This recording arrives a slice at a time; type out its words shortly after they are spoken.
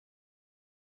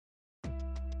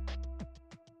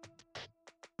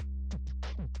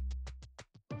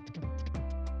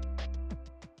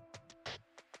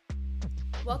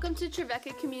Welcome to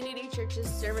Trevecca Community Church's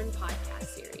Sermon Podcast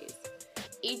Series.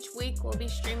 Each week we'll be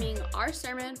streaming our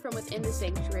sermon from within the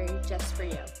sanctuary just for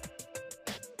you.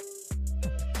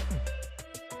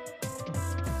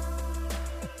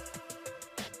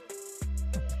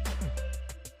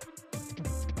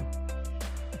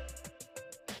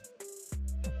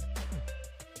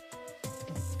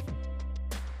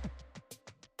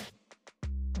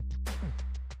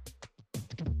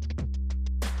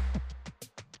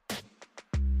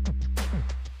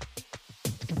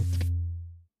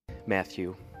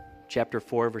 Matthew chapter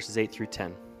 4, verses 8 through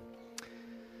 10.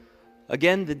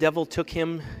 Again, the devil took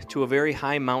him to a very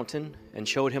high mountain and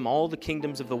showed him all the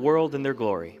kingdoms of the world and their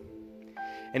glory.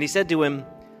 And he said to him,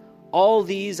 "All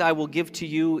these I will give to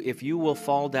you if you will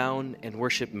fall down and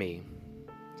worship me."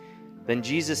 Then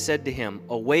Jesus said to him,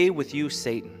 "Away with you,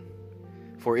 Satan,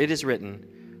 for it is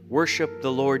written, 'Worship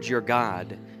the Lord your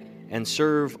God and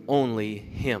serve only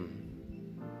him.'"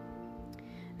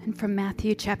 And from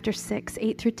Matthew chapter 6,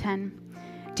 8 through 10,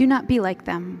 "Do not be like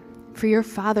them, for your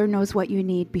Father knows what you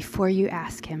need before you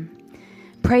ask him.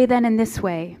 Pray then in this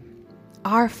way,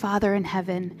 'Our Father in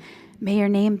heaven, may your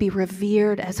name be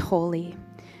revered as holy.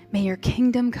 May your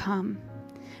kingdom come.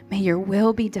 May your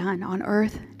will be done on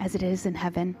earth as it is in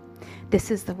heaven.'" This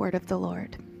is the word of the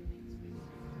Lord.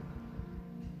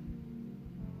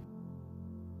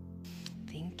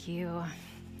 Thank you.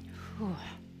 Whew.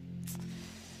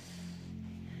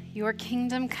 Your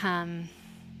kingdom come,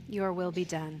 your will be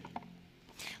done.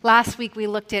 Last week we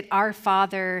looked at our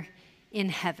Father in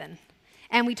heaven,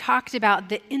 and we talked about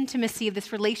the intimacy of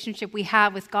this relationship we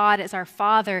have with God as our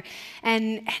Father,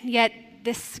 and yet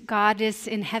this God is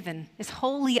in heaven, is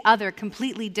wholly other,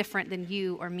 completely different than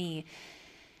you or me.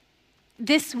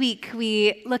 This week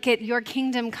we look at your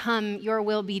kingdom come, your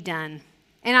will be done,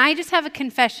 and I just have a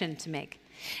confession to make.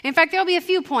 In fact, there'll be a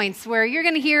few points where you're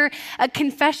going to hear a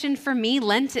confession from me.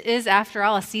 Lent is, after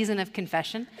all, a season of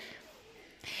confession.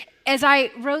 As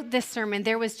I wrote this sermon,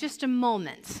 there was just a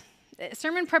moment.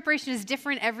 Sermon preparation is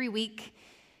different every week,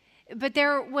 but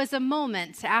there was a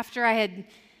moment after I had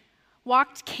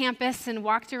walked campus and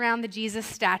walked around the Jesus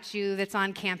statue that's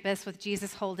on campus with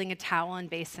Jesus holding a towel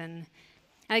and basin.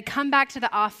 And I'd come back to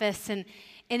the office, and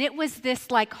it was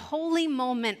this like holy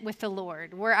moment with the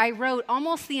Lord where I wrote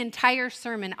almost the entire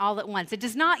sermon all at once. It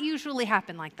does not usually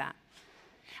happen like that.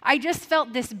 I just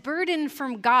felt this burden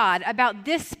from God about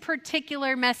this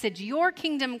particular message, your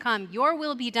kingdom come, your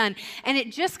will be done, and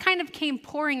it just kind of came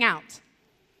pouring out.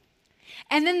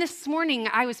 And then this morning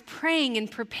I was praying and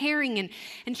preparing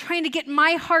and trying to get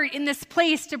my heart in this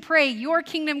place to pray, your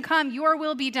kingdom come, your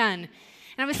will be done.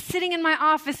 And I was sitting in my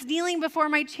office, kneeling before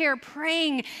my chair,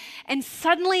 praying, and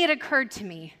suddenly it occurred to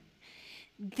me,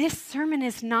 this sermon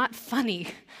is not funny,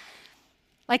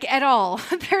 like at all.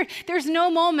 There's no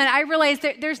moment I realized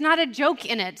that there's not a joke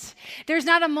in it. There's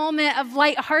not a moment of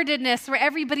lightheartedness where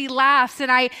everybody laughs, and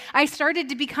I started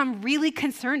to become really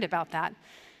concerned about that.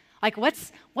 Like,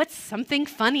 what's something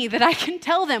funny that I can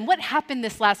tell them? What happened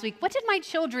this last week? What did my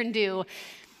children do?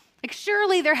 Like,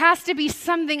 surely there has to be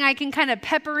something I can kind of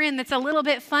pepper in that's a little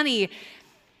bit funny.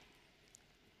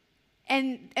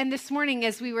 And this morning,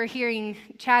 as we were hearing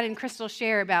Chad and Crystal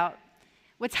share about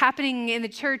what's happening in the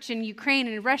church in Ukraine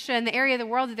and Russia and the area of the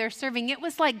world that they're serving, it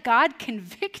was like God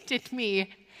convicted me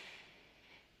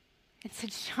and said,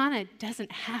 Shawna, it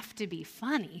doesn't have to be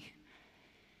funny.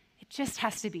 It just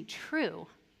has to be true.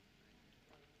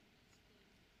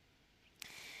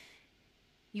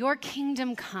 Your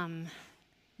kingdom come.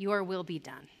 Your will be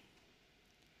done.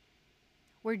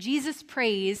 Where Jesus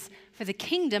prays for the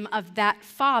kingdom of that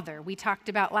Father we talked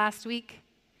about last week,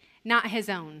 not his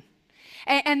own.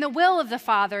 And the will of the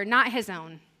Father, not his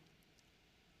own.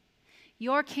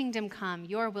 Your kingdom come,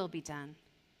 your will be done.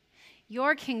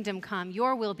 Your kingdom come,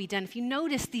 your will be done. If you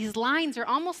notice, these lines are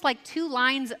almost like two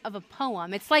lines of a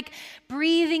poem. It's like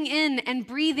breathing in and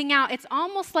breathing out. It's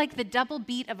almost like the double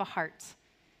beat of a heart.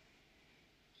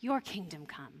 Your kingdom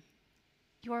come.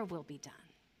 Your will be done.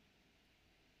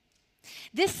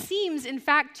 This seems, in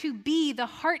fact, to be the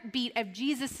heartbeat of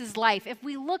Jesus' life. If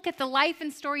we look at the life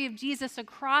and story of Jesus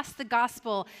across the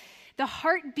gospel, the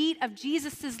heartbeat of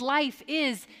Jesus' life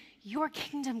is, your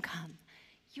kingdom come,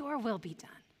 your will be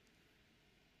done.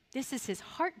 This is his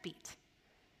heartbeat.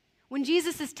 When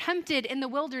Jesus is tempted in the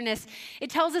wilderness,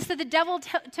 it tells us that the devil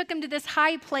took him to this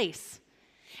high place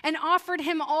and offered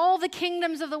him all the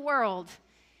kingdoms of the world.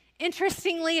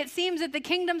 Interestingly, it seems that the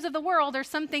kingdoms of the world are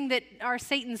something that are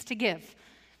Satan's to give.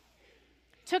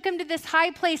 Took him to this high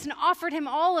place and offered him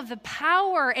all of the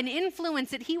power and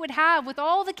influence that he would have with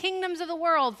all the kingdoms of the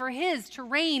world for his to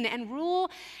reign and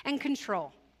rule and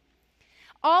control.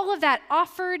 All of that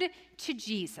offered to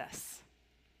Jesus.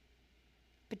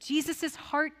 But Jesus'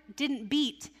 heart didn't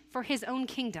beat for his own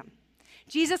kingdom.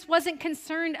 Jesus wasn't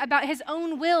concerned about his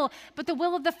own will, but the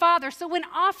will of the Father. So when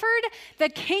offered the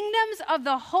kingdoms of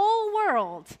the whole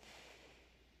world,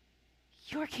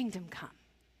 your kingdom come,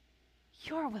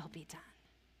 your will be done.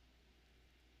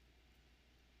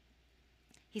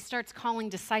 He starts calling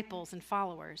disciples and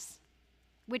followers,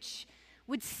 which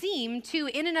would seem to,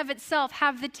 in and of itself,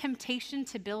 have the temptation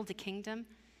to build a kingdom.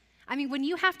 I mean, when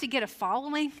you have to get a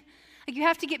following, like you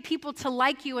have to get people to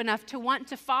like you enough to want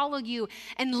to follow you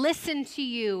and listen to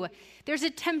you, there's a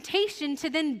temptation to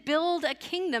then build a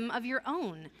kingdom of your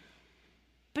own.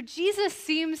 But Jesus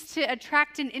seems to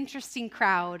attract an interesting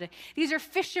crowd. These are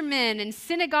fishermen and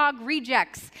synagogue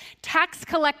rejects, tax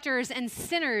collectors and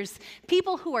sinners,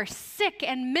 people who are sick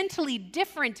and mentally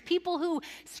different, people who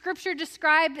Scripture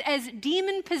described as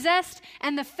demon-possessed,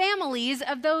 and the families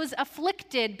of those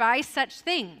afflicted by such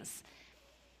things.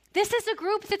 This is a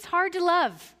group that's hard to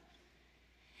love.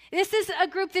 This is a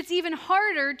group that's even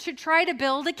harder to try to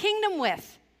build a kingdom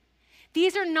with.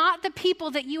 These are not the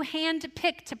people that you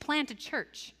handpick to plant a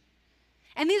church.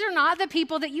 And these are not the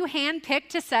people that you handpick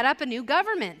to set up a new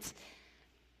government.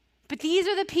 But these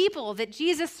are the people that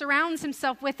Jesus surrounds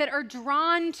himself with that are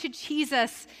drawn to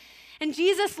Jesus. And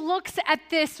Jesus looks at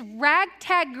this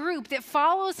ragtag group that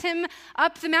follows him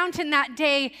up the mountain that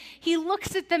day. He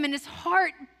looks at them and his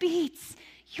heart beats.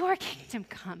 Your kingdom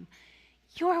come,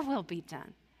 your will be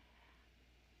done.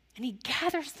 And he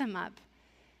gathers them up.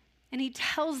 And he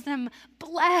tells them,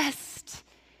 blessed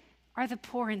are the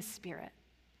poor in spirit.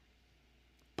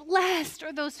 Blessed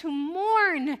are those who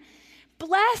mourn.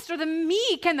 Blessed are the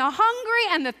meek and the hungry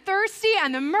and the thirsty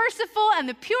and the merciful and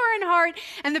the pure in heart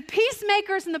and the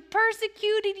peacemakers and the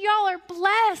persecuted. Y'all are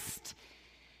blessed.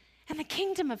 And the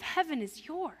kingdom of heaven is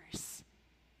yours.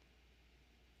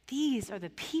 These are the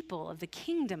people of the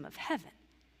kingdom of heaven.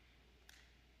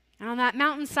 And on that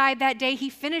mountainside that day, he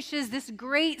finishes this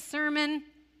great sermon.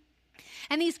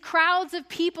 And these crowds of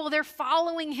people, they're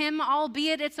following him,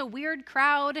 albeit it's a weird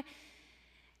crowd.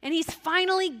 And he's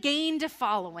finally gained a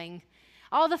following.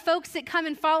 All the folks that come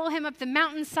and follow him up the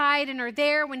mountainside and are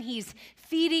there when he's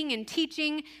feeding and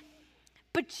teaching.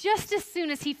 But just as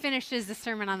soon as he finishes the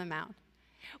Sermon on the Mount,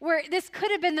 where this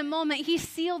could have been the moment he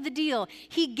sealed the deal,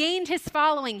 he gained his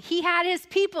following, he had his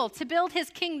people to build his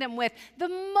kingdom with, the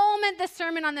moment the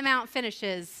Sermon on the Mount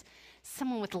finishes,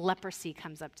 someone with leprosy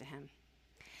comes up to him.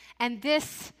 And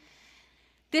this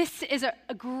is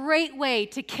a great way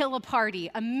to kill a party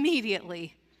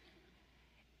immediately.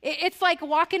 It's like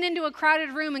walking into a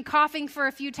crowded room and coughing for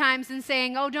a few times and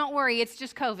saying, oh, don't worry, it's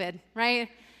just COVID, right?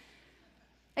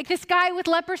 Like this guy with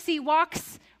leprosy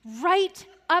walks right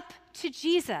up to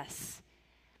Jesus.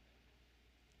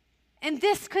 And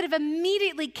this could have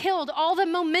immediately killed all the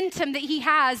momentum that he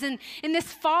has and in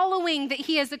this following that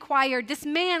he has acquired, this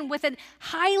man with a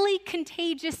highly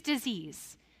contagious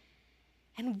disease.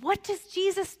 And what does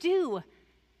Jesus do?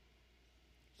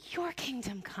 Your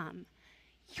kingdom come,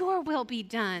 your will be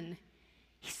done.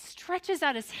 He stretches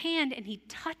out his hand and he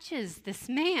touches this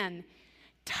man,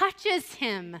 touches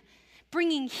him,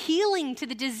 bringing healing to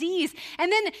the disease.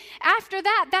 And then after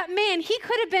that, that man, he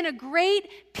could have been a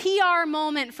great PR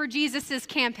moment for Jesus'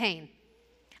 campaign.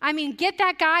 I mean, get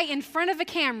that guy in front of a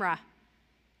camera.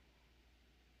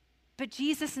 But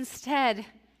Jesus instead,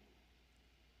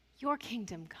 your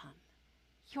kingdom come.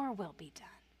 Your will be done.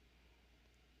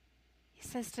 He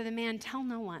says to the man, tell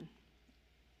no one.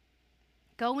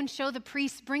 Go and show the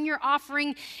priests, bring your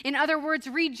offering. In other words,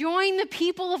 rejoin the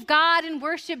people of God in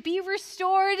worship. Be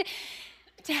restored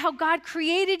to how God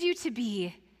created you to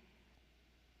be.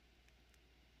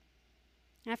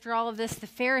 After all of this, the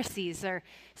Pharisees are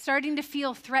starting to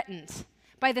feel threatened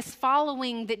by this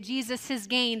following that Jesus has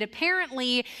gained.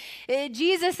 Apparently,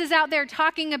 Jesus is out there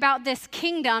talking about this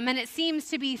kingdom, and it seems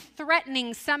to be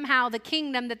threatening somehow the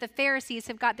kingdom that the Pharisees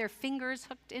have got their fingers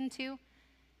hooked into.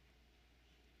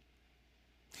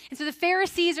 And so the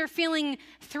Pharisees are feeling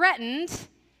threatened,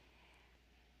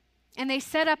 and they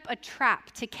set up a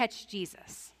trap to catch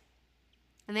Jesus.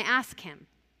 And they ask him,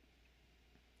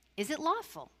 is it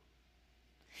lawful?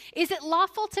 Is it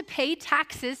lawful to pay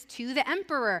taxes to the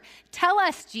emperor? Tell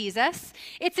us, Jesus.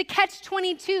 It's a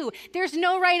catch-22. There's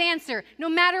no right answer. No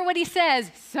matter what he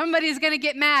says, somebody's going to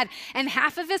get mad, and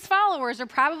half of his followers are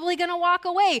probably going to walk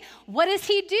away. What does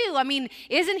he do? I mean,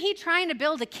 isn't he trying to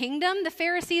build a kingdom, the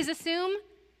Pharisees assume?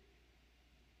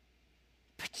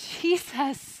 But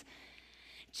Jesus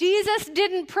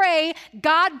didn't pray,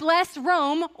 God bless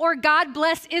Rome or God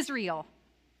bless Israel.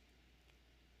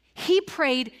 He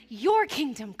prayed, your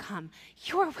kingdom come,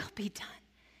 your will be done.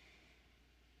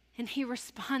 And he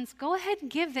responds, go ahead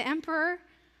and give the emperor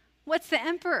what's the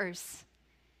emperor's.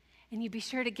 And you be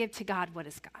sure to give to God what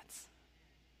is God's.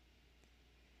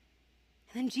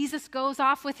 And then Jesus goes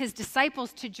off with his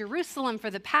disciples to Jerusalem for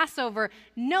the Passover,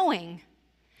 knowing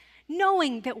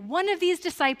that one of these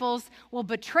disciples will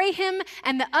betray him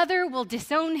and the other will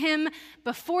disown him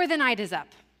before the night is up.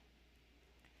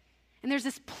 And there's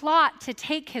this plot to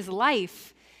take his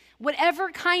life. Whatever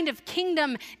kind of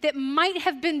kingdom that might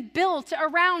have been built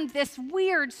around this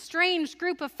weird, strange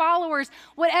group of followers,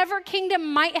 whatever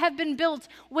kingdom might have been built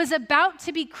was about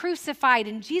to be crucified,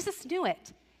 and Jesus knew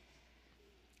it.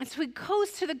 And so he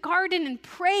goes to the garden and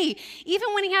pray,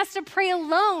 even when he has to pray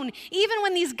alone, even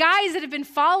when these guys that have been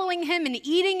following him and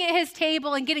eating at his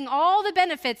table and getting all the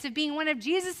benefits of being one of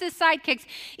Jesus' sidekicks,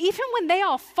 even when they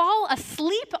all fall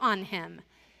asleep on him,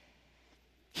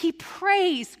 he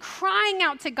prays, crying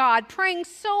out to God, praying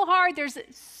so hard there's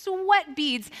sweat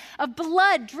beads of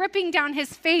blood dripping down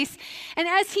his face. And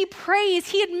as he prays,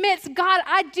 he admits, God,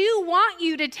 I do want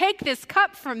you to take this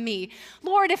cup from me.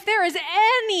 Lord, if there is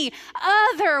any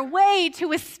other way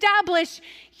to establish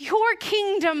your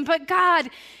kingdom, but God,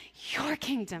 your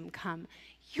kingdom come,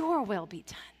 your will be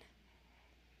done.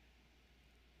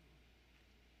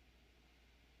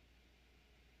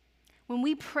 When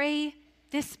we pray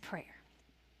this prayer,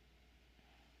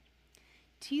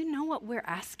 do you know what we're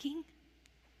asking?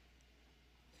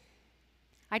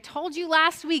 I told you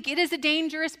last week, it is a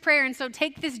dangerous prayer, and so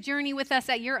take this journey with us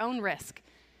at your own risk.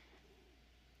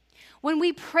 When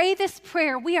we pray this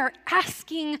prayer, we are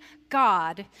asking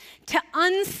God to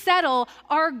unsettle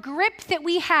our grip that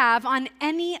we have on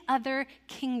any other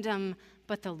kingdom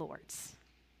but the Lord's.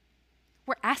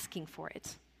 We're asking for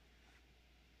it.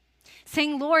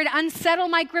 Saying, Lord, unsettle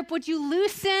my grip. Would you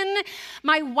loosen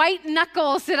my white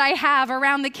knuckles that I have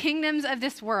around the kingdoms of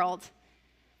this world?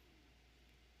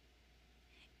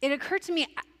 It occurred to me,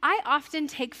 I often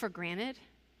take for granted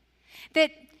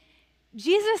that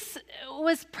Jesus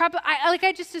was probably,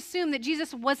 I just assume that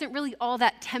Jesus wasn't really all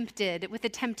that tempted with the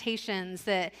temptations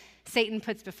that Satan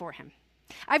puts before him.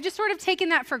 I've just sort of taken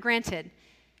that for granted.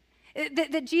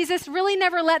 That Jesus really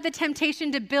never let the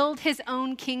temptation to build his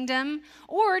own kingdom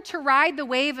or to ride the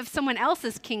wave of someone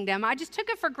else's kingdom. I just took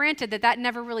it for granted that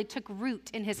never really took root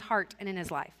in his heart and in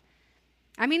his life.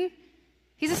 I mean,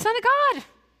 he's the Son of God.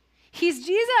 He's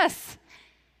Jesus.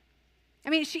 I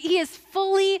mean, he is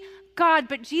fully God,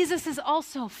 but Jesus is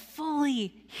also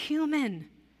fully human.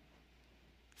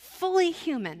 Fully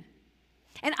human.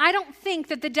 And I don't think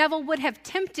that the devil would have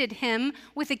tempted him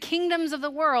with the kingdoms of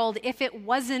the world if it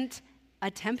wasn't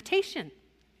a temptation.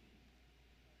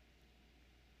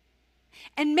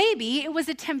 And maybe it was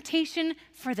a temptation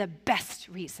for the best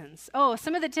reasons. Oh,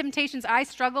 some of the temptations I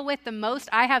struggle with the most,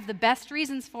 I have the best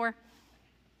reasons for.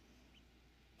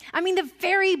 I mean, the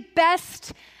very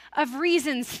best of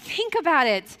reasons. Think about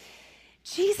it.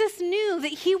 Jesus knew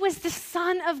that he was the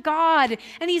Son of God,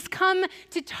 and he's come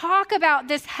to talk about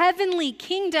this heavenly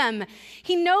kingdom.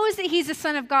 He knows that he's the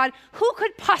Son of God. Who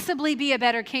could possibly be a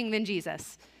better king than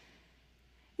Jesus?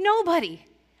 Nobody.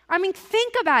 I mean,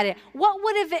 think about it. What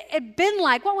would have it been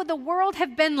like? What would the world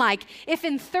have been like if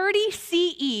in 30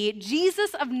 CE,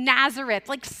 Jesus of Nazareth,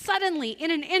 like suddenly, in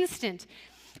an instant,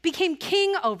 became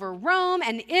king over Rome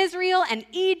and Israel and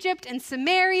Egypt and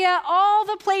Samaria, all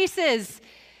the places?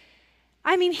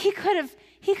 I mean, he could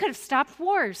have stopped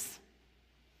wars.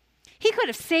 He could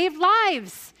have saved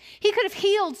lives. He could have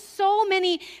healed so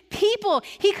many people.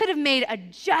 He could have made a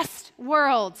just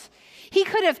world. He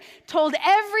could have told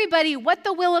everybody what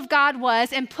the will of God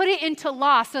was and put it into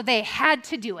law so they had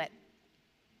to do it.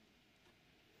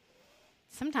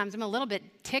 Sometimes I'm a little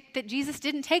bit ticked that Jesus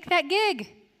didn't take that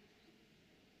gig.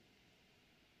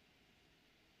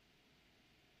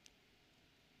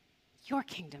 Your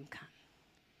kingdom come.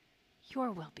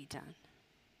 Your will be done.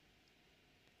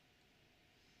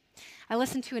 I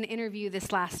listened to an interview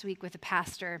this last week with a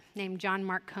pastor named John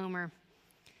Mark Comer.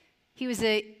 He was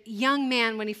a young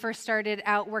man when he first started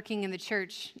out working in the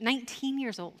church, 19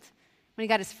 years old, when he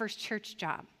got his first church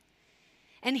job.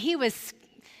 And he was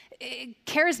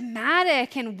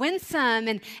charismatic and winsome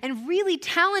and really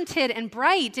talented and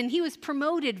bright, and he was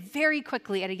promoted very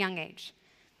quickly at a young age.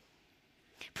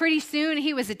 Pretty soon,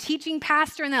 he was a teaching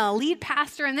pastor and then a lead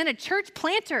pastor and then a church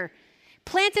planter.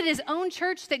 Planted his own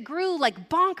church that grew like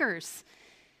bonkers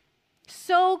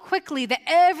so quickly that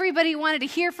everybody wanted to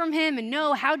hear from him and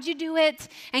know how'd you do it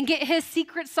and get his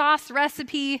secret sauce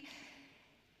recipe.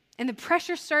 And the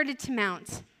pressure started to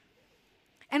mount.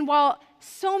 And while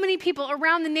so many people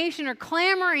around the nation are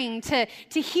clamoring to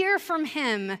hear from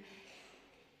him,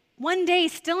 one day,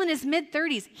 still in his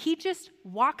mid-30s, he just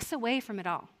walks away from it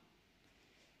all.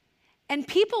 And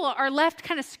people are left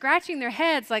kind of scratching their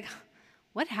heads like,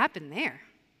 what happened there?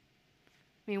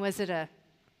 I mean, was it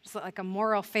like a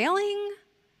moral failing?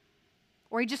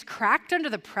 Or he just cracked under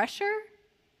the pressure?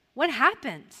 What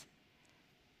happened?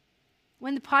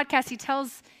 When the podcast, he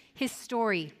tells his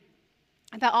story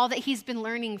about all that he's been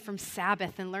learning from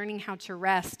Sabbath and learning how to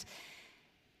rest,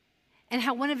 and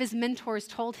how one of his mentors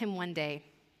told him one day,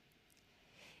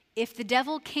 if the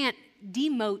devil can't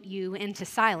demote you into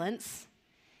silence,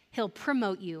 he'll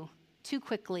promote you too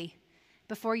quickly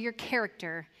before your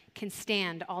character can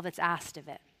stand all that's asked of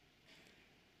it.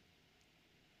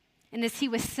 And as he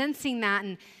was sensing that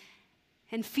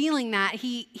and feeling that,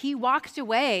 he walked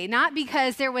away, not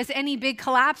because there was any big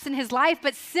collapse in his life,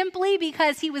 but simply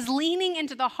because he was leaning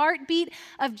into the heartbeat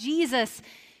of Jesus.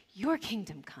 Your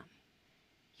kingdom come,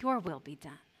 your will be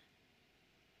done.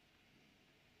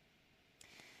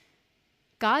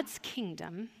 God's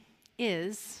kingdom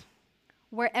is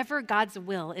wherever God's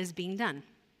will is being done.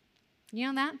 You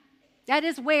know that? That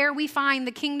is where we find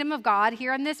the kingdom of God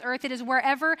here on this earth. It is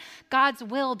wherever God's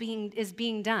will is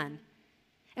being done.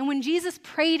 And when Jesus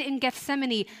prayed in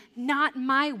Gethsemane, not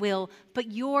my will,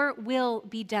 but your will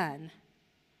be done,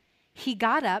 he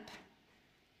got up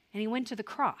and he went to the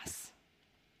cross.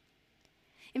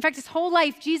 In fact, his whole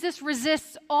life, Jesus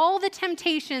resists all the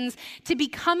temptations to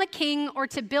become a king or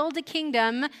to build a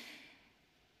kingdom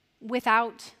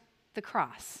without the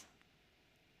cross.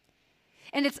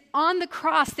 And it's on the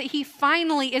cross that he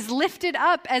finally is lifted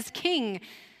up as king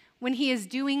when he is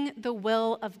doing the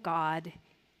will of God,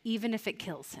 even if it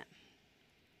kills him.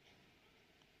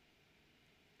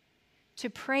 To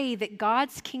pray that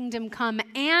God's kingdom come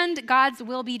and God's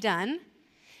will be done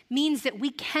means that we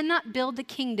cannot build the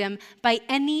kingdom by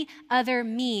any other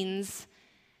means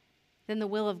than the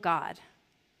will of God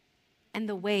and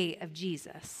the way of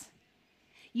Jesus.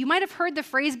 You might have heard the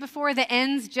phrase before, the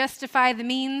ends justify the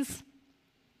means.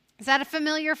 Is that a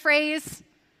familiar phrase?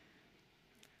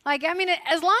 Like, I mean,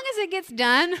 as long as it gets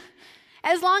done,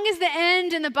 as long as the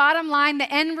end and the bottom line, the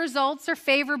end results are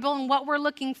favorable and what we're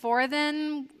looking for,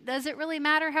 then does it really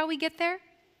matter how we get there?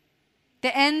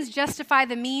 The ends justify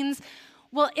the means.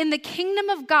 Well, in the kingdom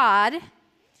of God,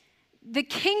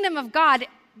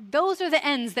 those are the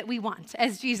ends that we want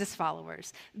as Jesus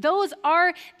followers. Those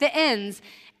are the ends,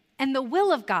 and the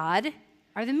will of God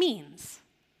are the means.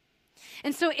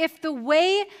 And so if the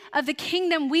way of the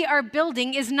kingdom we are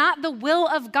building is not the will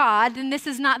of God, then this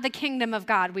is not the kingdom of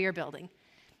God we are building,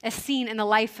 as seen in the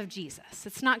life of Jesus.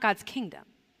 It's not God's kingdom.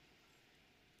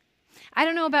 I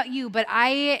don't know about you, but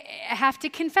I have to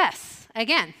confess,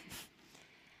 again,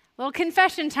 little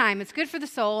confession time. It's good for the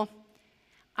soul.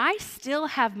 I still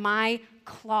have my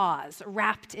claws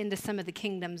wrapped into some of the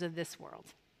kingdoms of this world.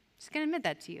 I'm just going to admit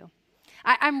that to you.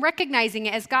 I'm recognizing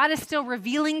it as God is still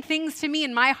revealing things to me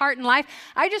in my heart and life.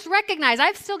 I just recognize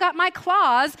I've still got my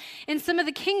claws in some of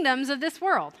the kingdoms of this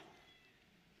world.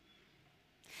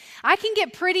 I can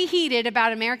get pretty heated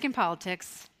about American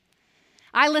politics.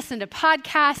 I listen to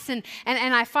podcasts and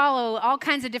I follow all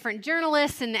kinds of different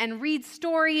journalists and read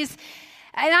stories,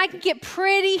 and I can get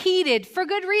pretty heated for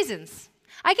good reasons.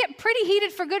 I get pretty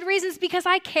heated for good reasons because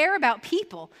I care about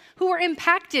people who are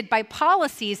impacted by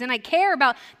policies, and I care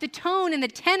about the tone and the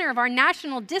tenor of our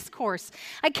national discourse.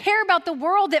 I care about the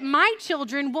world that my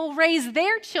children will raise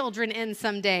their children in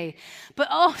someday. But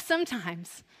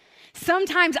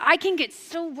sometimes I can get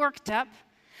so worked up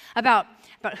about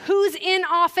who's in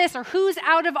office or who's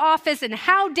out of office and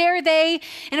how dare they,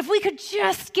 and if we could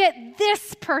just get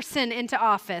this person into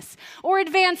office or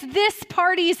advance this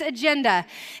party's agenda,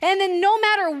 and then no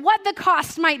matter what the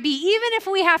cost might be, even if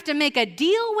we have to make a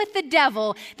deal with the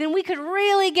devil, then we could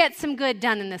really get some good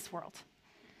done in this world.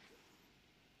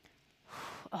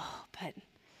 Oh, but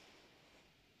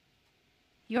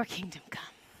your kingdom come.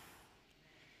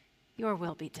 Your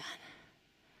will be done.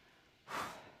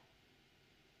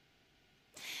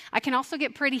 I can also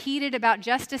get pretty heated about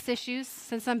justice issues.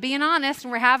 Since I'm being honest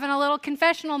and we're having a little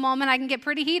confessional moment, I can get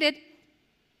pretty heated.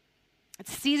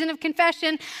 It's a season of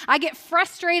confession. I get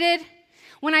frustrated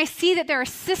when I see that there are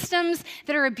systems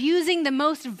that are abusing the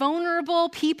most vulnerable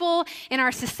people in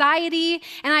our society.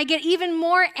 And I get even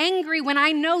more angry when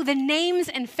I know the names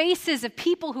and faces of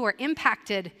people who are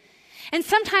impacted. And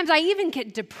sometimes I even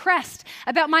get depressed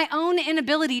about my own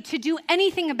inability to do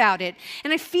anything about it.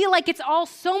 And I feel like it's all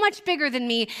so much bigger than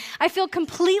me. I feel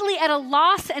completely at a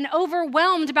loss and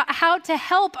overwhelmed about how to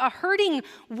help a hurting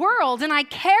world. And I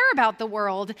care about the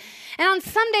world. And on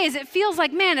some days it feels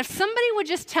like, man, if somebody would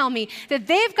just tell me that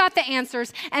they've got the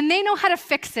answers and they know how to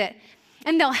fix it,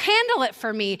 and they'll handle it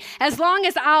for me as long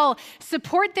as I'll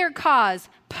support their cause,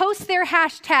 post their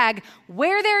hashtag,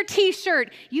 wear their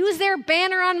t-shirt, use their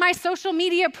banner on my social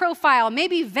media profile,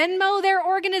 maybe Venmo their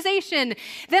organization.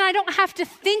 Then I don't have to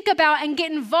think about and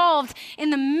get involved in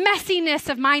the messiness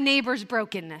of my neighbor's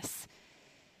brokenness.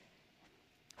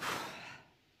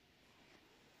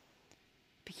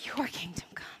 But your kingdom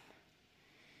come,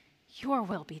 your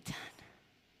will be done.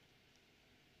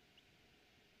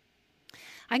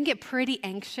 I can get pretty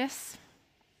anxious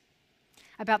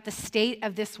about the state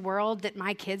of this world that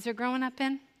my kids are growing up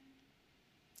in.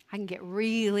 I can get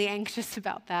really anxious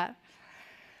about that.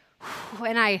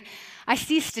 And I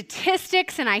see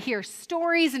statistics and I hear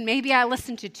stories, and maybe I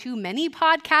listen to too many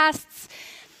podcasts.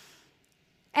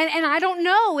 And I don't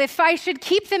know if I should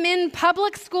keep them in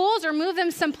public schools or move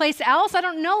them someplace else. I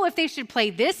don't know if they should play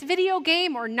this video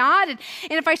game or not, and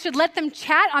if I should let them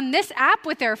chat on this app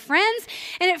with their friends.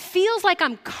 And it feels like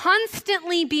I'm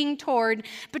constantly being torn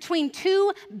between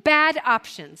two bad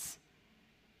options.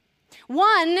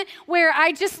 One, where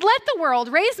I just let the world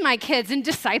raise my kids and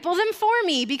disciple them for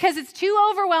me because it's too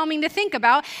overwhelming to think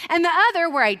about. And the other,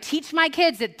 where I teach my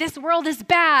kids that this world is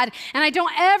bad and I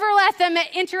don't ever let them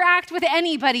interact with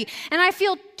anybody. And I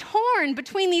feel torn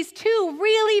between these two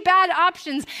really bad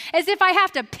options, as if I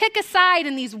have to pick a side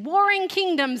in these warring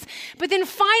kingdoms. But then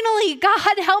finally,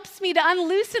 God helps me to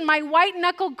unloosen my white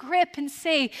knuckle grip and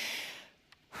say,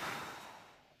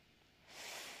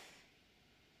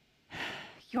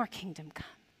 your kingdom come,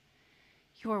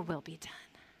 your will be done.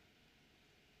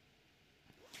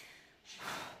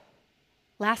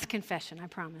 Last confession, I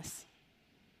promise.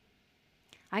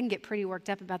 I can get pretty worked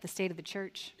up about the state of the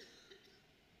church.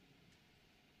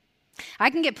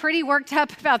 I can get pretty worked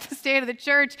up about the state of the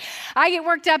church. I get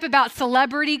worked up about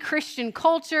celebrity Christian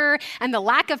culture and the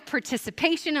lack of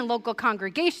participation in local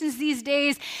congregations these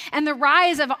days, and the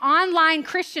rise of online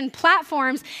Christian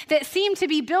platforms that seem to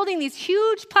be building these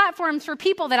huge platforms for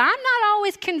people that I'm not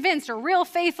always convinced are real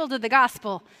faithful to the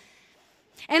gospel.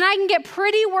 And I can get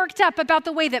pretty worked up about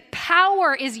the way that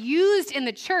power is used in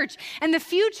the church and the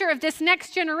future of this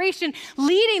next generation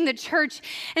leading the church.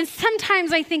 And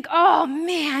sometimes I think, oh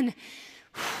man,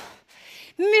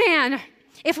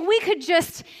 if we could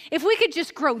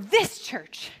just grow this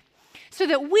church so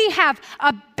that we have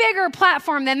a bigger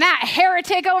platform than that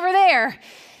heretic over there.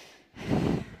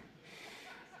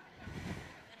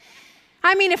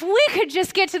 I mean, if we could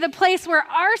just get to the place where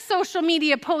our social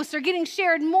media posts are getting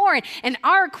shared more, and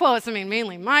our quotes, I mean,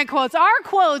 mainly my quotes, our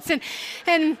quotes, and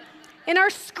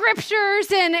our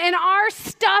scriptures and our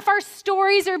stuff, our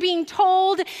stories are being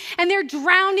told, and they're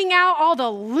drowning out all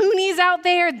the loonies out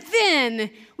there,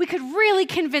 then we could really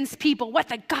convince people what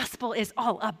the gospel is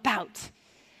all about.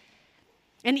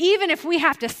 And even if we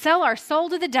have to sell our soul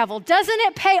to the devil, doesn't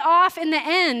it pay off in the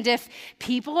end if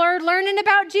people are learning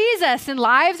about Jesus and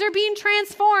lives are being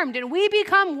transformed and we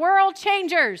become world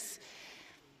changers?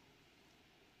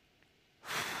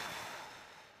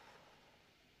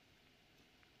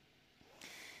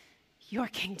 Your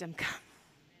kingdom come.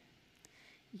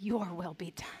 Your will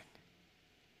be done.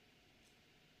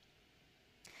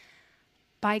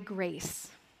 By grace,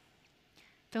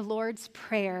 the Lord's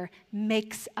Prayer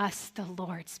makes us the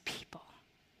Lord's people,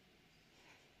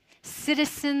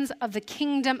 citizens of the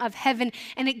kingdom of heaven,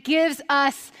 and it gives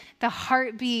us the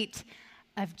heartbeat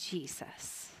of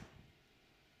Jesus.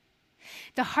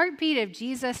 The heartbeat of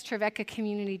Jesus, Trevecca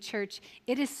Community Church,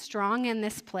 it is strong in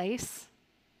this place.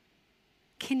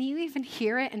 Can you even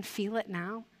hear it and feel it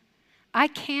now? I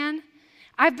can.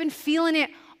 I've been feeling it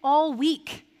all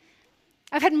week.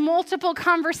 I've had multiple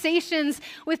conversations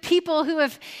with people who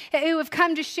have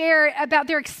come to share about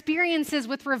their experiences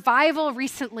with revival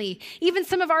recently. Even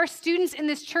some of our students in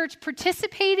this church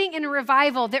participating in a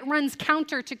revival that runs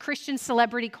counter to Christian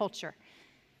celebrity culture.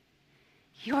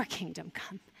 Your kingdom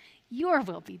come, your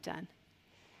will be done.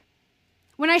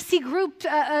 When I see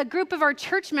a group of our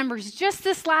church members just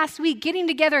this last week getting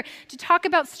together to talk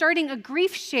about starting a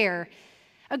grief share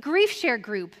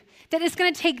group that is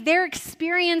going to take their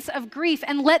experience of grief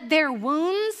and let their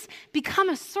wounds become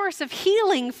a source of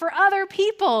healing for other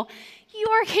people.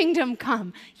 Your kingdom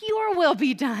come, your will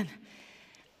be done.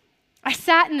 I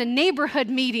sat in a neighborhood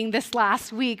meeting this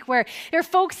last week where there are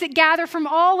folks that gather from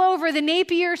all over the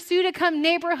Napier, Sudicum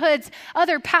neighborhoods,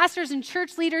 other pastors and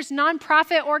church leaders,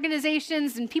 nonprofit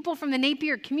organizations, and people from the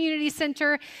Napier Community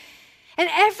Center. And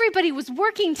everybody was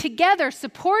working together,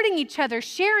 supporting each other,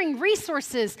 sharing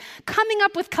resources, coming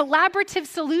up with collaborative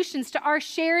solutions to our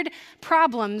shared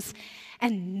problems,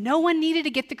 and no one needed to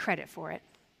get the credit for it.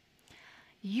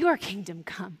 Your kingdom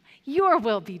come, your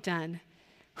will be done.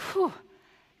 Whew.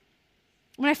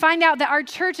 When I find out that our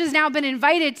church has now been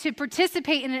invited to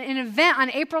participate in an event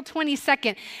on April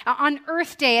 22nd on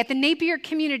Earth Day at the Napier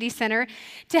Community Center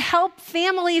to help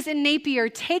families in Napier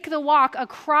take the walk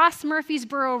across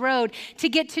Murfreesboro Road to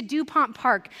get to DuPont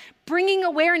Park, bringing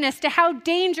awareness to how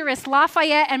dangerous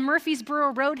Lafayette and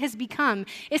Murfreesboro Road has become,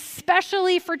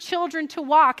 especially for children to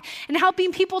walk, and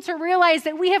helping people to realize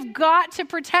that we have got to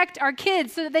protect our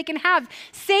kids so that they can have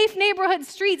safe neighborhood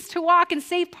streets to walk and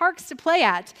safe parks to play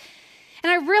at.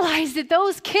 And I realized that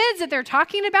those kids that they're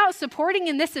talking about supporting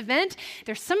in this event,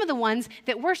 they're some of the ones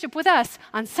that worship with us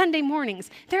on Sunday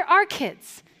mornings. They're our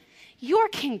kids. Your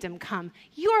kingdom come,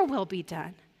 your will be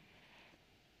done.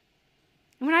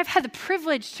 And when I've had the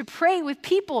privilege to pray with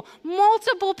people,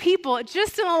 multiple people,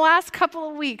 just in the last couple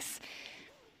of weeks,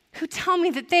 who tell me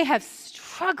that they have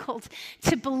struggled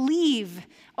to believe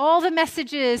all the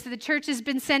messages that the church has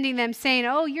been sending them saying,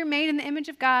 oh, you're made in the image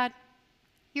of God.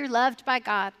 You're loved by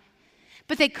God.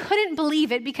 But they couldn't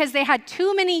believe it because they had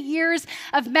too many years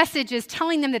of messages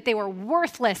telling them that they were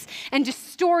worthless and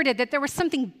distorted, that there was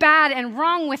something bad and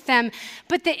wrong with them.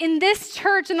 But that in this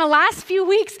church, in the last few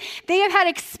weeks, they have had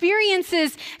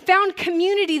experiences, found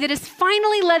community that has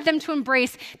finally led them to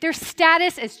embrace their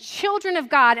status as children of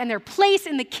God and their place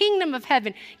in the kingdom of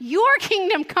heaven. Your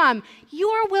kingdom come,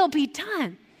 your will be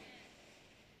done.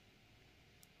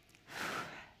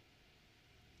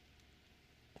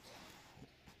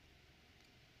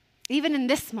 Even in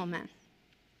this moment,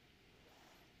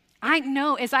 I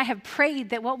know as I have prayed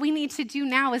that what we need to do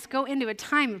now is go into a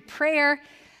time of prayer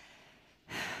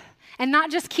and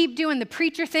not just keep doing the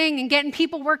preacher thing and getting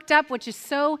people worked up, which is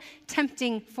so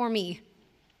tempting for me.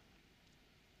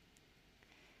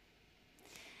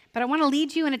 But I want to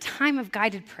lead you in a time of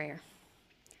guided prayer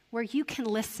where you can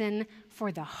listen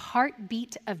for the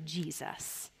heartbeat of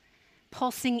Jesus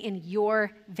pulsing in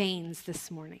your veins this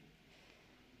morning.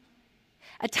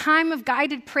 A time of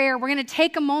guided prayer. We're going to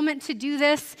take a moment to do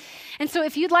this. And so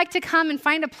if you'd like to come and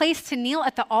find a place to kneel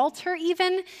at the altar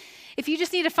even, if you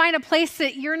just need to find a place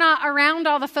that you're not around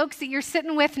all the folks that you're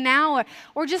sitting with now,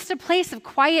 or just a place of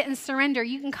quiet and surrender,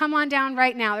 you can come on down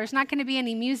right now. There's not going to be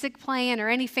any music playing or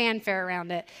any fanfare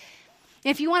around it.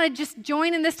 If you want to just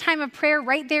join in this time of prayer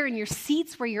right there in your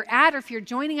seats where you're at, or if you're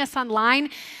joining us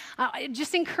online, I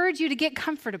just encourage you to get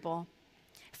comfortable.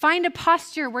 Find a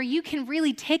posture where you can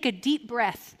really take a deep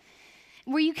breath,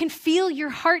 where you can feel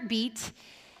your heartbeat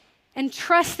and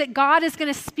trust that God is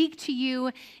going to speak to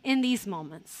you in these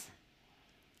moments.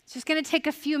 It's just going to take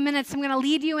a few minutes. I'm going to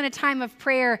lead you in a time of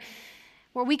prayer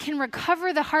where we can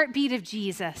recover the heartbeat of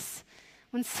Jesus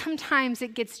when sometimes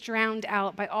it gets drowned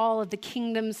out by all of the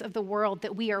kingdoms of the world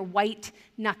that we are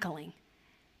white-knuckling.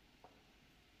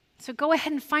 So go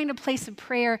ahead and find a place of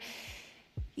prayer,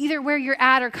 either where you're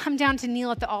at or come down to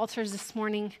kneel at the altars this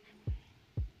morning.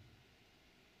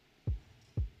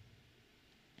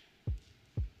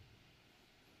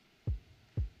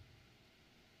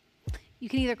 You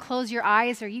can either close your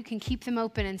eyes or you can keep them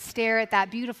open and stare at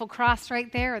that beautiful cross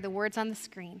right there or the words on the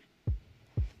screen.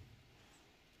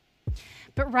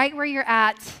 But right where you're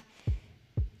at,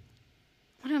 I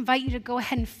want to invite you to go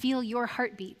ahead and feel your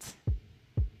heartbeat.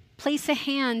 Place a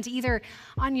hand either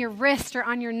on your wrist or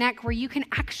on your neck where you can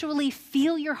actually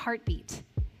feel your heartbeat.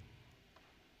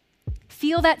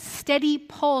 Feel that steady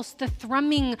pulse, the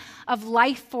thrumming of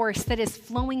life force that is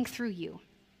flowing through you.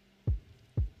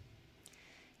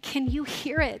 Can you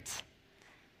hear it?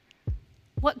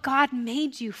 What God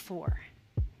made you for.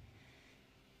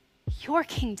 Your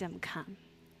kingdom come.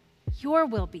 Your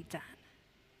will be done.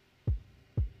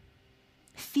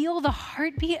 Feel the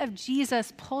heartbeat of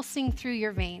Jesus pulsing through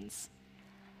your veins.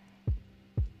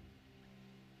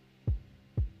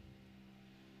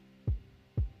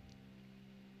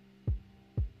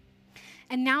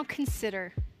 And now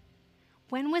consider,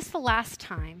 when was the last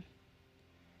time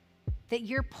that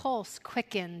your pulse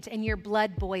quickened and your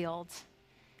blood boiled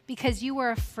because you were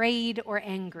afraid or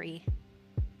angry?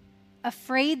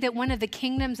 Afraid that one of the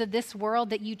kingdoms of this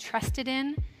world that you trusted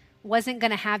in wasn't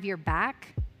going to have your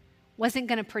back, wasn't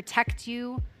going to protect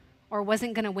you, or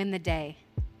wasn't going to win the day.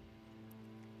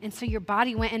 And so your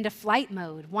body went into flight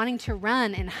mode, wanting to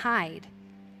run and hide.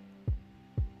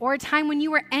 Or a time when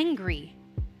you were angry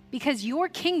because your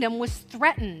kingdom was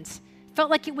threatened,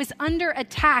 felt like it was under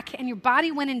attack, and your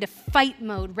body went into fight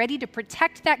mode, ready to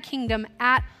protect that kingdom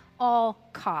at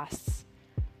all costs.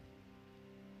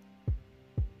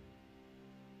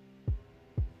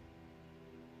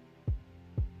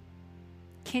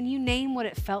 Can you name what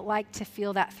it felt like to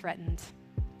feel that threatened?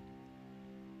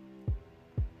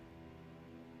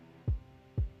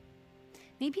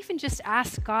 Maybe even just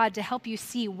ask God to help you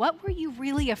see, what were you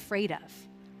really afraid of?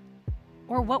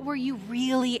 Or what were you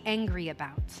really angry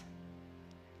about?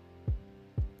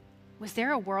 Was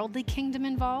there a worldly kingdom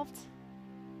involved?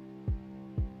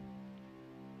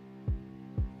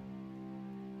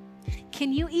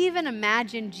 Can you even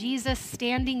imagine Jesus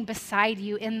standing beside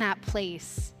you in that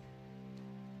place?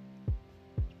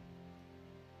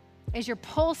 As your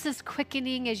pulse is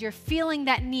quickening, as you're feeling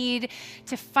that need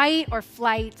to fight or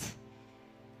flight,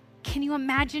 can you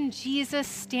imagine Jesus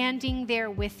standing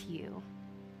there with you,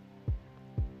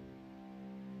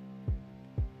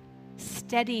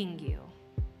 steadying you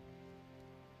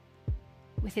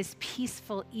with his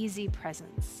peaceful, easy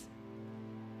presence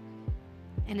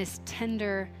and his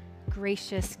tender,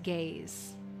 gracious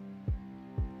gaze?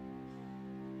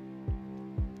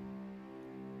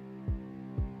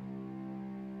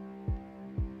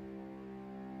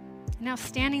 Now,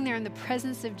 standing there in the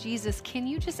presence of Jesus, can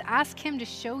you just ask him to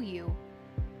show you,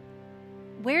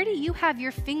 where do you have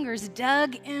your fingers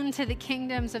dug into the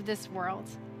kingdoms of this world?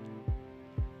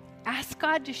 Ask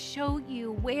God to show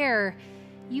you where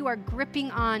you are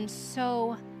gripping on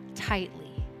so tightly.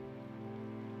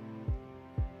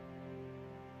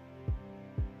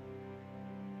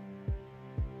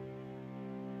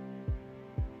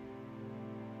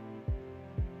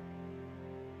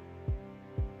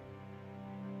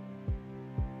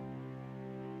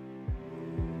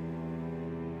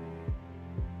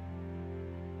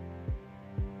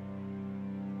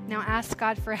 Now ask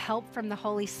God for help from the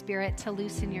Holy Spirit to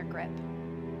loosen your grip.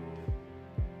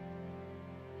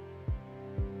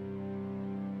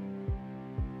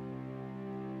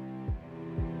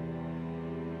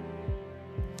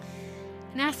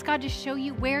 And ask God to show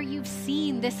you where you've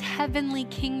seen this heavenly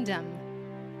kingdom,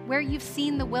 where you've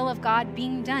seen the will of God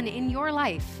being done in your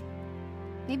life.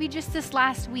 Maybe just this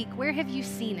last week, where have you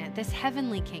seen it, this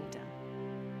heavenly kingdom?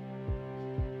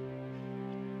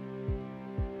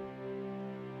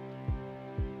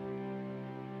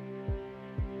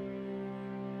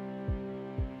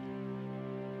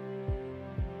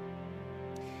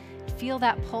 Feel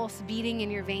that pulse beating in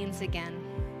your veins again.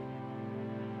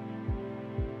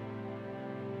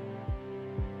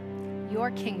 Your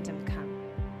kingdom come,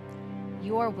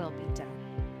 your will be done.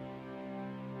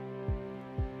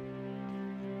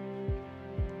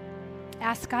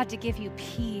 Ask God to give you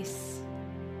peace,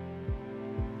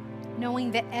 knowing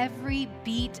that every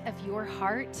beat of your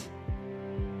heart,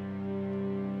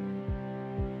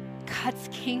 God's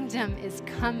kingdom is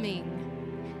coming.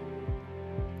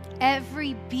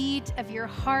 Every beat of your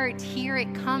heart, here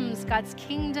it comes. God's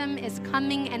kingdom is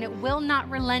coming and it will not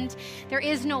relent. There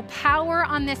is no power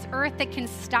on this earth that can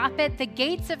stop it. The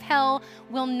gates of hell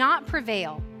will not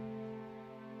prevail.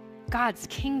 God's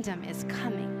kingdom is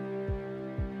coming.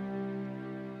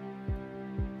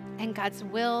 And God's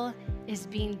will is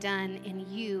being done in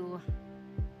you,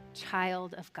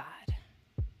 child of God.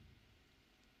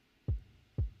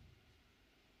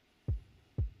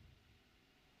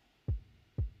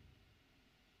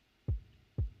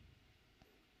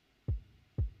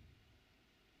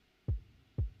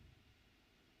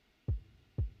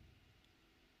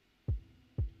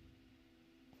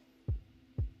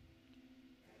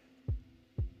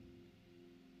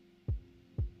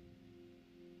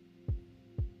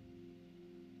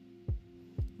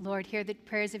 Lord, hear the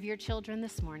prayers of your children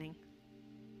this morning.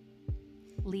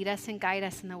 Lead us and guide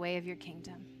us in the way of your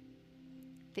kingdom,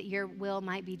 that your will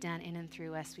might be done in and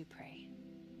through us, we pray.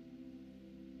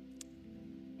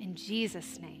 In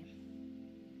Jesus' name,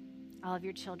 all of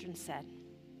your children said,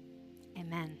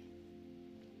 amen.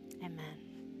 Amen.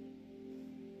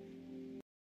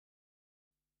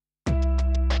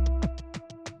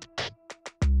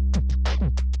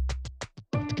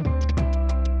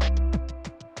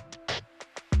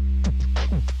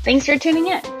 Thanks for tuning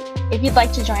in. If you'd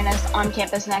like to join us on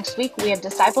campus next week, we have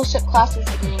discipleship classes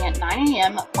beginning at 9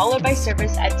 a.m., followed by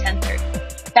service at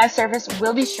 10:30. That service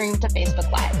will be streamed to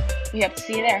Facebook Live. We hope to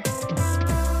see you there.